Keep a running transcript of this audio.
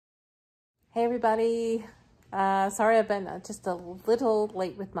Hey everybody, sorry I've been just a little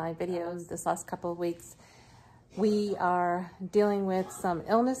late with my videos this last couple of weeks. We are dealing with some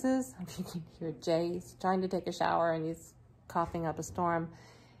illnesses. You can hear Jay's trying to take a shower and he's coughing up a storm.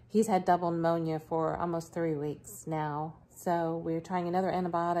 He's had double pneumonia for almost 3 weeks now. So we're trying another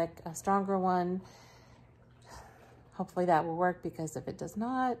antibiotic, a stronger one. Hopefully that will work, because if it does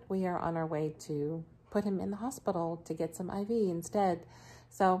not, we are on our way to put him in the hospital to get some IV instead.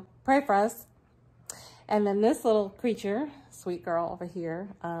 So pray for us. And then this little creature, sweet girl over here,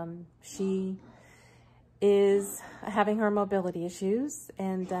 she is having her mobility issues.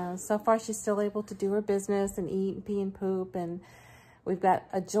 And so far she's still able to do her business and eat and pee and poop. And we've got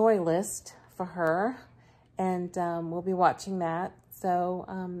a joy list for her. And we'll be watching that. So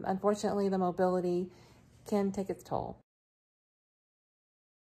unfortunately, the mobility can take its toll.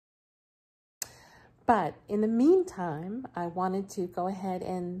 But in the meantime, I wanted to go ahead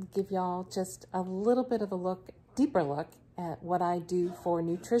and give y'all just a little bit of a look, deeper look at what I do for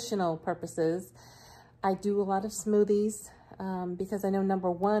nutritional purposes. I do a lot of smoothies because I know, number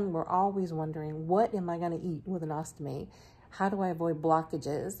one, we're always wondering, what am I going to eat with an ostomy? How do I avoid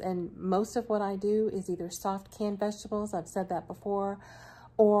blockages? And most of what I do is either soft canned vegetables, I've said that before,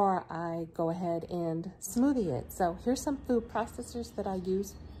 or I go ahead and smoothie it. So here's some food processors that I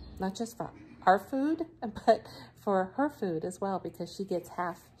use, not just for our food, but for her food as well, because she gets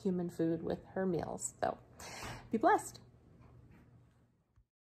half human food with her meals. So be blessed.